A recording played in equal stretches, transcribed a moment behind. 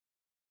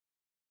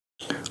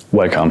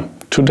Welcome.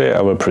 Today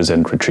I will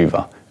present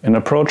Retrieval, an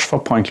approach for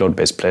point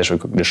cloud-based place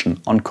recognition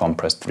on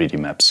compressed 3D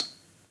maps.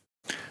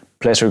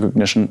 Place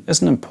recognition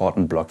is an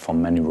important block for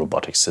many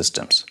robotic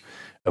systems.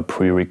 A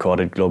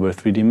pre-recorded global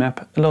 3D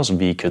map allows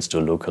vehicles to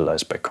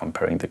localize by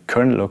comparing the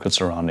current local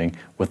surrounding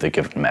with the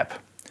given map.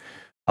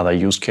 Other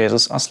use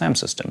cases are SLAM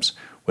systems,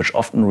 which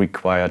often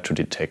require to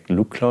detect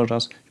loop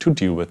closures to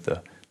deal with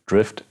the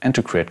drift and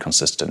to create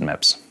consistent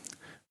maps.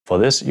 For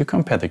this, you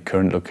compare the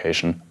current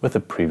location with the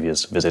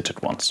previous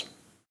visited ones.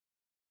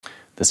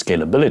 The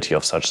scalability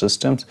of such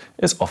systems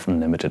is often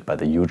limited by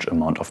the huge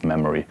amount of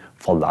memory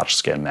for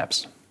large-scale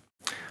maps.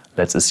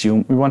 Let's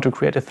assume we want to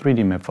create a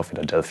 3D map for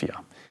Philadelphia,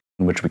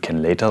 in which we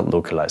can later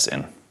localize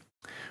in.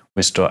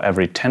 We store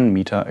every 10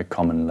 meters a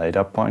common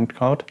data point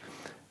cloud,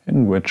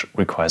 in which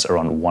requires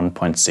around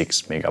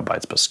 1.6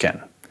 megabytes per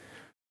scan,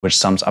 which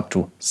sums up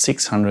to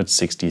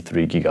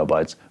 663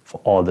 gigabytes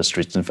for all the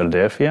streets in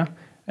Philadelphia,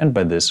 and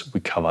by this we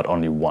covered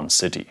only one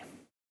city.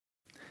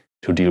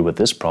 To deal with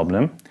this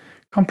problem,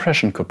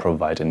 compression could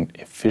provide an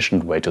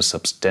efficient way to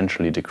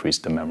substantially decrease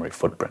the memory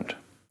footprint.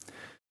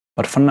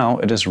 But for now,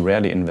 it is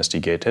rarely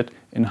investigated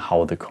in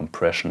how the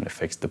compression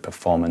affects the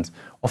performance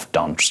of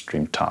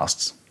downstream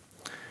tasks.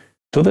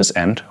 To this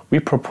end, we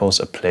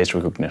propose a place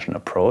recognition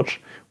approach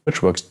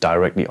which works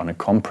directly on a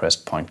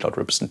compressed point cloud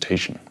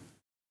representation.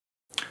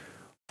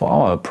 For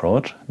our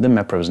approach, the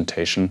map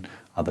representation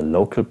are the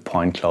local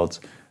point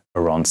clouds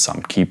around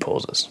some key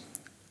poses.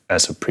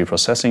 As a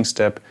pre-processing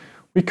step,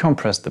 we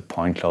compress the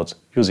point clouds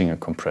using a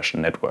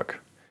compression network.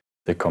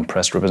 The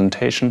compressed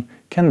representation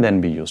can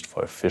then be used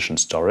for efficient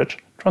storage,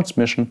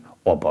 transmission,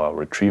 or by our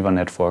retrieval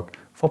network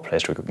for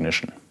place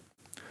recognition.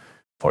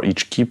 For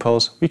each key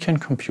pose, we can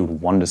compute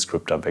one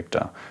descriptor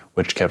vector,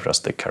 which captures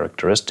the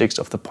characteristics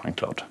of the point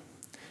cloud.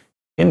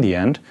 In the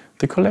end,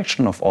 the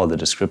collection of all the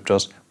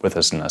descriptors with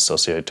an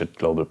associated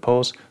global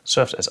pose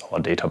serves as our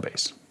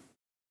database.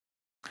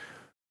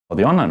 For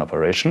the online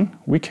operation,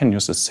 we can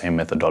use the same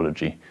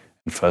methodology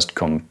and first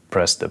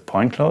compress the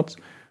point clouds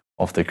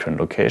of the current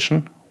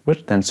location,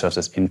 which then serves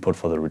as input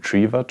for the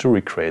retriever to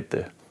recreate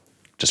the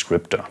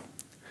descriptor.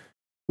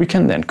 We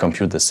can then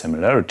compute the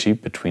similarity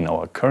between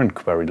our current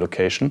query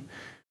location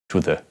to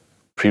the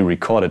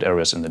pre-recorded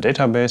areas in the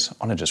database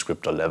on a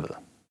descriptor level.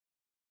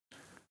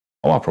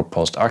 Our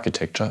proposed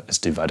architecture is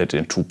divided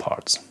in two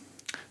parts: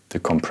 the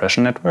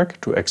compression network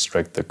to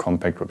extract the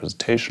compact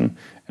representation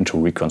and to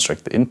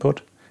reconstruct the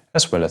input,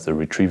 as well as the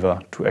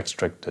retriever to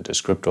extract the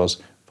descriptors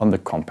from the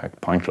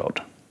compact point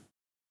cloud.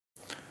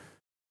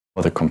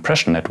 For the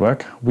compression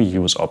network, we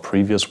use our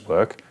previous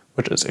work,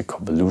 which is a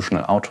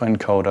convolutional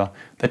autoencoder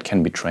that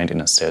can be trained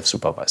in a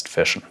self-supervised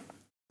fashion.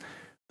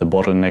 The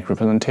bottleneck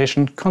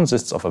representation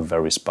consists of a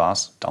very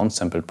sparse,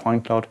 downsampled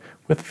point cloud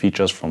with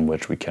features from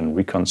which we can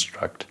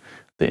reconstruct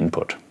the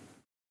input.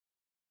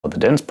 For the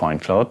dense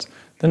point clouds,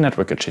 the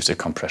network achieves a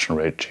compression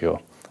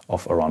ratio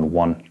of around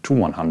 1 to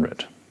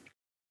 100.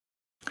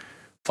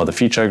 For the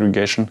feature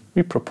aggregation,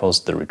 we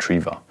propose the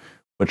retriever,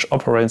 which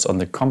operates on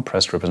the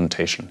compressed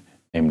representation,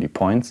 namely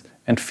points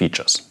and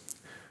features.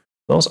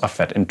 Those are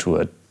fed into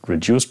a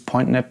reduced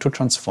point net to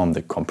transform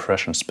the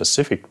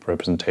compression-specific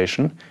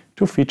representation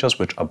to features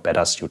which are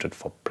better suited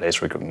for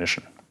place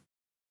recognition.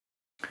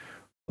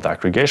 For the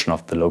aggregation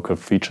of the local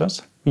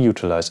features, we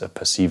utilize a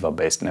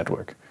perceiver-based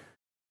network.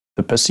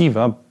 The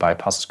perceiver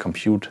bypasses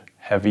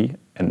compute-heavy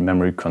and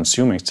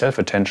memory-consuming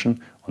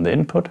self-attention on the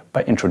input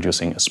by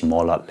introducing a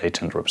smaller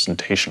latent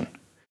representation.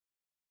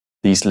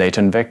 These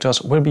latent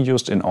vectors will be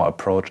used in our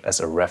approach as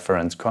a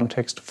reference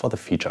context for the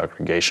feature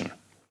aggregation.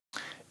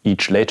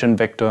 Each latent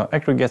vector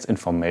aggregates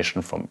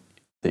information from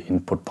the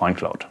input point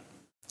cloud.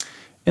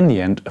 In the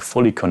end, a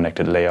fully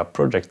connected layer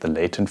projects the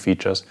latent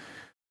features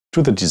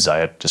to the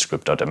desired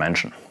descriptor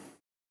dimension.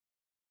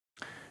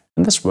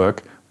 In this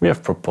work, we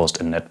have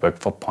proposed a network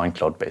for point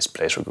cloud-based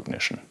place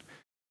recognition,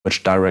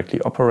 which directly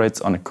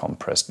operates on a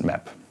compressed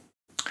map.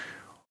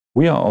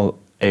 We are all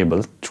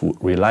able to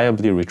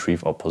reliably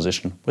retrieve our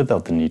position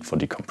without the need for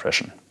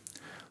decompression.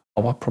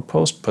 Our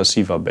proposed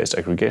perceiver-based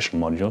aggregation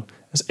module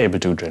is able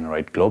to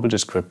generate global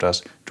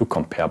descriptors to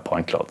compare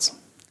point clouds.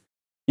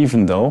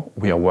 Even though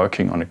we are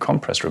working on a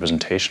compressed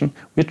representation,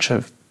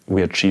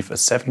 we achieve a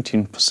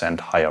 17%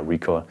 higher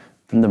recall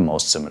than the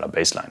most similar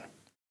baseline.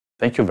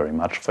 Thank you very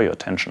much for your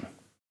attention.